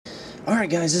Alright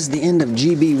guys, this is the end of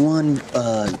GB1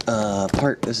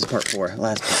 this is part 4,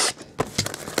 last part. I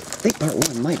think part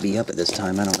 1 might be up at this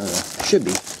time, I don't know though. Should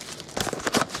be.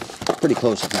 Pretty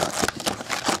close if not.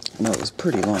 No, it was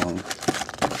pretty long.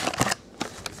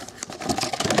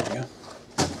 There we go.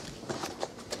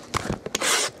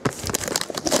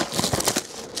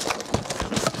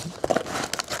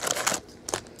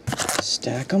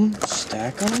 Stack them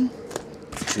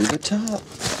to the top.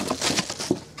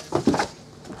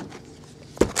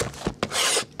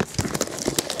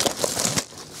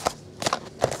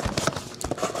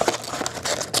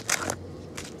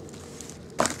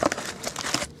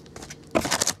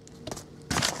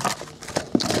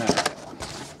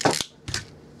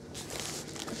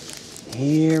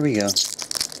 Here we go.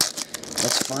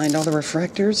 Let's find all the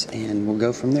refractors and we'll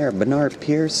go from there. Bernard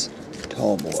Pierce,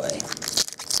 tall boy.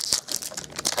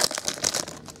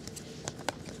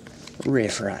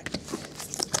 Refract.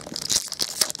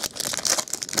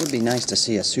 Would be nice to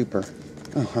see a super.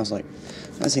 Oh, I was like,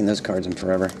 I haven't seen those cards in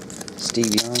forever.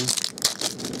 Steve Young.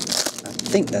 I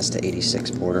think that's the 86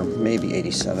 border, maybe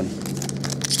 87.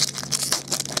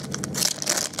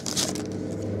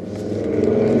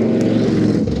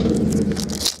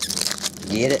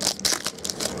 Get it.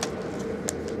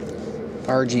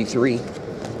 RG3.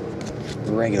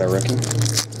 Regular rookie.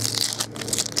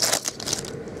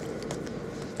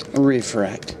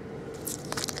 Refract.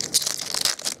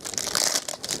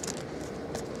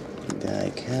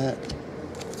 Die cut.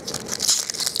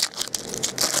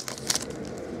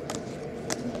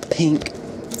 Pink.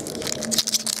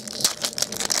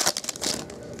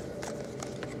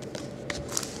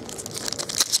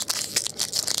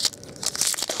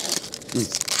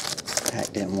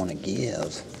 Pack didn't want to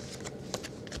give.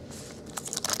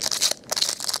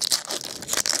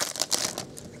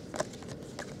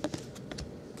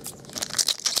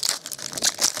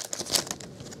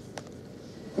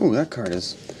 Ooh, that card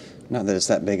is, not that it's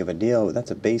that big of a deal, but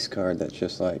that's a base card that's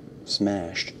just like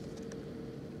smashed.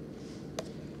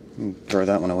 Throw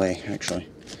that one away, actually.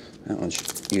 That one's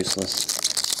useless.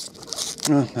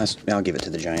 Well, I'll give it to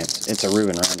the Giants. It's a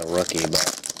Ruben Randall rookie,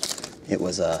 but it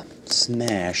was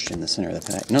smashed in the center of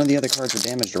the pack. None of the other cards are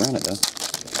damaged around it, though.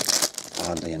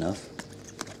 Oddly enough.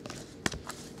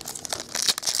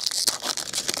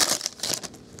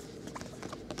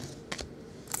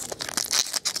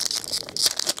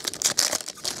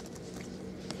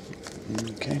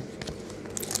 Okay.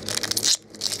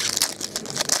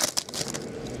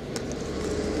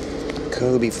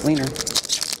 Kobe Fleener.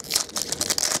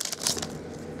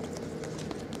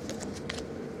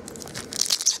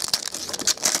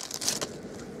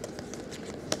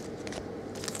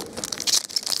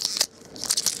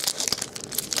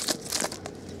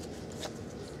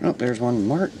 Oh, there's one.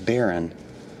 Mark Barron.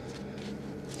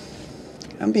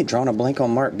 I'm be drawing a blank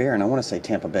on Mark Barron. I want to say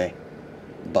Tampa Bay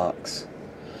Bucks.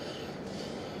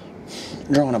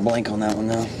 Drawing a blank on that one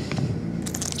though.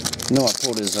 No, I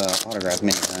pulled his autograph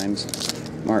many times.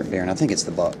 Mark Barron, I think it's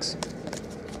the Bucks.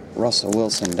 Russell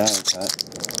Wilson die cut.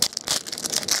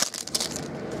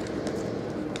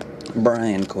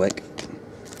 Brian Quick.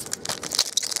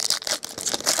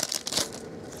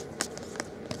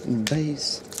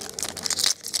 Base.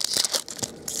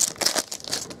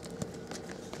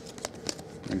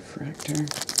 Refractor.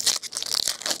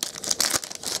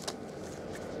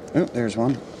 Oh, there's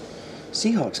one.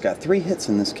 Seahawks got 3 hits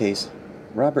in this case.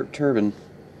 Robert Turbin,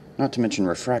 not to mention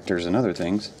refractors and other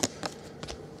things.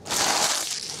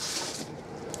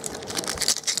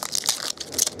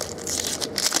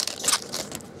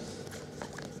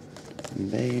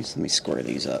 Base, let me square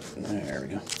these up. There we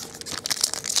go.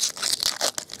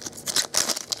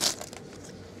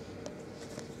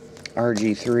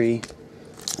 RG3.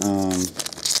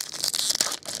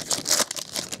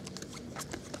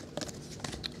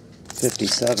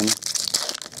 57.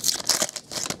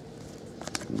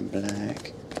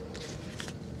 Black.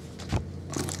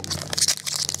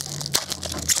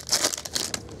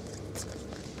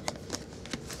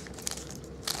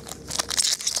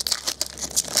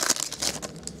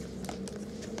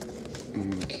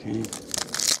 Okay.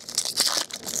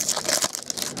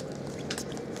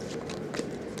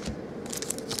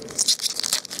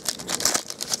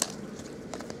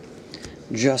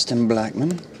 Justin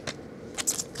Blackman.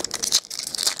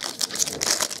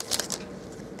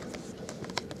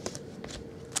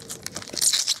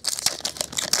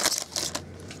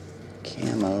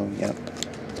 Camo, yep.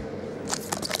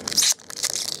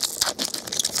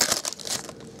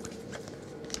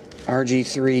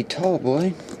 RG3 tall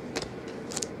boy.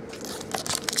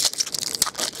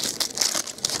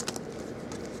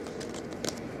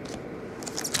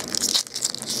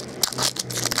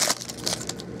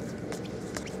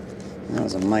 That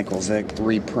was a Michael Vick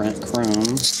reprint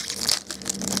chrome.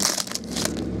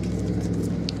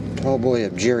 Tall boy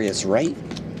of Jarius Wright.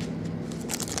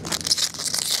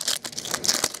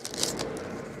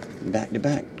 Back to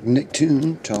back, Nick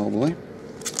Toon, tall boy.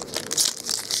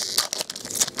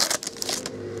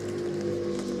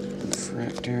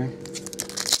 Refractor.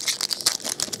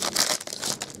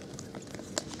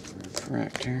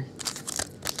 Refractor.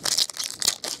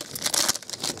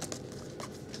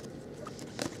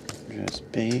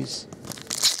 Just base.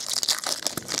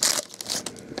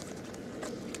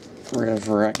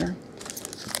 Refractor.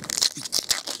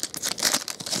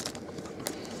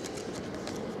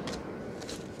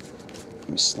 Let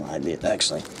me slide it.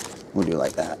 Actually, we'll do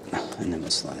like that, and then we'll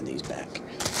slide these back.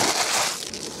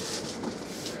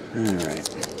 All right.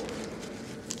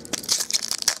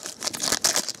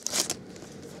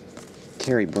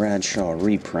 Terry Bradshaw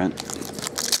reprint.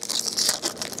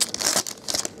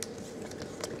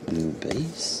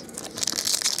 Base.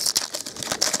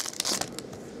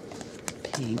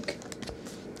 Pink.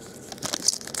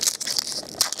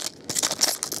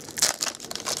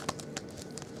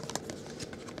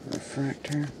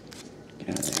 Refractor. Get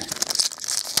out of there.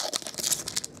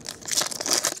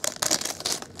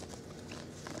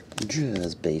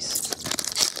 Just base.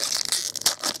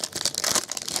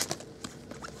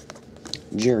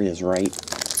 Jarius Wright.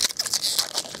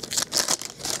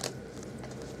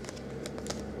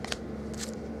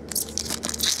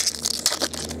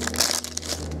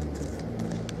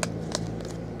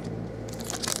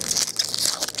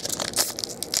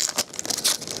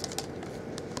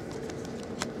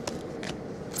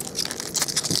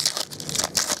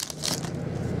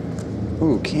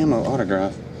 Ooh, camo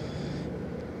autograph.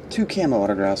 Two camo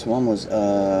autographs. One was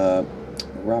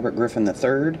Robert Griffin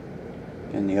III,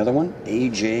 and the other one,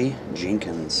 A.J.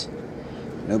 Jenkins.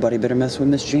 Nobody better mess with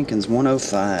Miss Jenkins.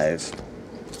 105.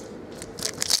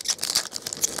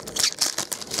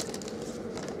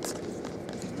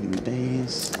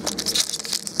 Base.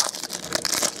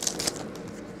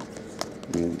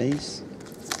 Base.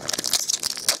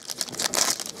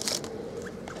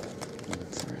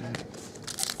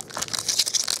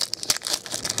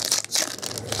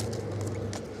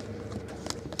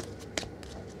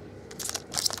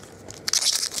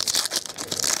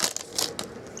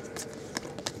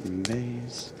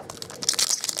 Base.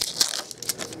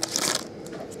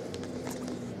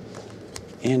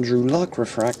 Andrew Luck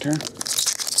refractor.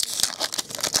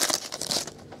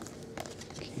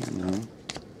 Camo.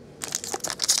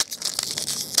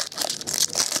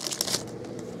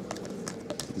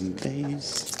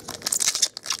 Base.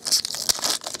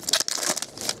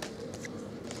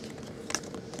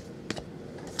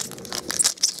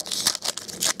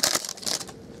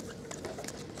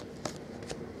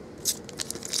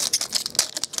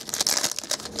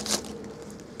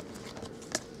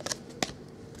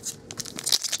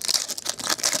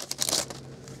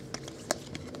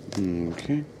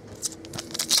 Okay.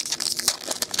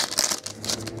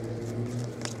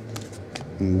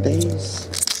 Base.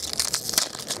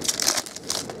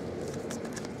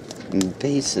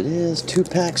 Base it is. 2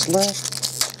 packs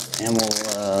left. And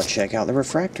we'll check out the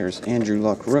refractors. Andrew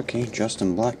Luck rookie.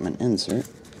 Justin Blackman insert.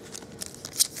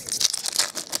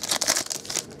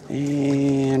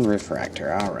 And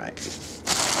refractor. Alright.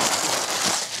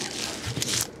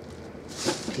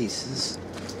 Pieces.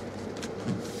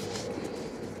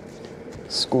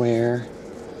 Square,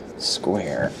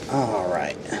 square.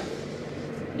 Alright.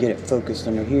 Get it focused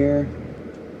under here.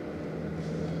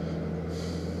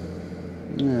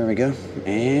 There we go.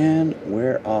 And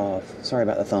we're off. Sorry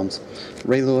about the thumbs.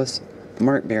 Ray Lewis,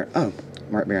 Mark Barron. Oh,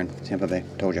 Mark Barron, Tampa Bay.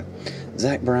 Told you.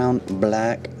 Zach Brown,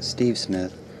 black. Steve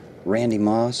Smith, Randy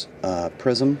Moss,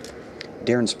 Prism.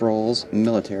 Darren Sproles,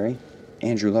 military.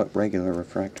 Andrew Luck, regular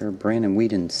refractor. Brandon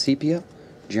Whedon, sepia.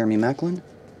 Jeremy Macklin,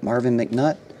 Marvin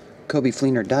McNutt. Kobe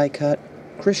Fleener die cut,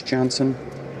 Chris Johnson,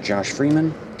 Josh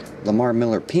Freeman, Lamar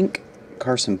Miller pink,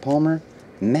 Carson Palmer,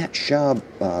 Matt Schaub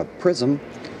prism,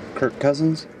 Kirk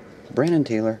Cousins, Brandon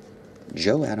Taylor,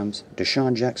 Joe Adams,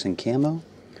 Deshaun Jackson camo,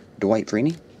 Dwight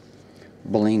Freeney,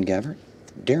 Blaine Gabbert,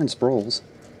 Darren Sproles,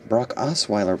 Brock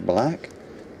Osweiler black,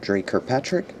 Dre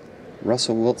Kirkpatrick,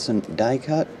 Russell Wilson die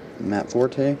cut, Matt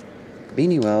Forte,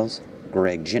 Beanie Wells,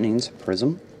 Greg Jennings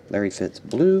prism, Larry Fitz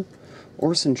blue,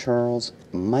 Orson Charles,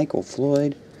 Michael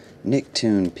Floyd, Nick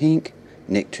Toon pink,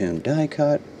 Nick Toon die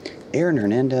cut, Aaron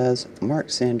Hernandez,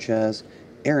 Mark Sanchez,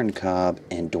 Aaron Cobb,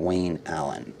 and Dwayne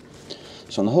Allen.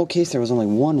 So in the whole case there was only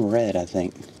one red, I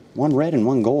think. One red and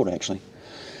one gold, actually.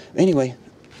 Anyway,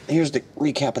 here's the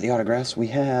recap of the autographs. We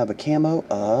have a camo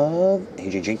of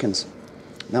A.J. Jenkins.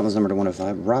 That was number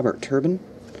 105. Robert Turbin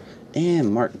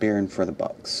and Mark Barron for the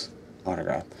Bucks.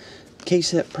 autograph.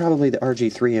 Case hit, probably the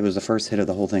RG3. It was the first hit of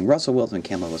the whole thing. Russell Wilson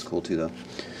camo was cool too, though.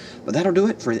 But that'll do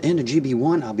it for the end of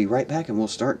GB1. I'll be right back, and we'll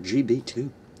start GB2.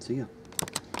 See ya.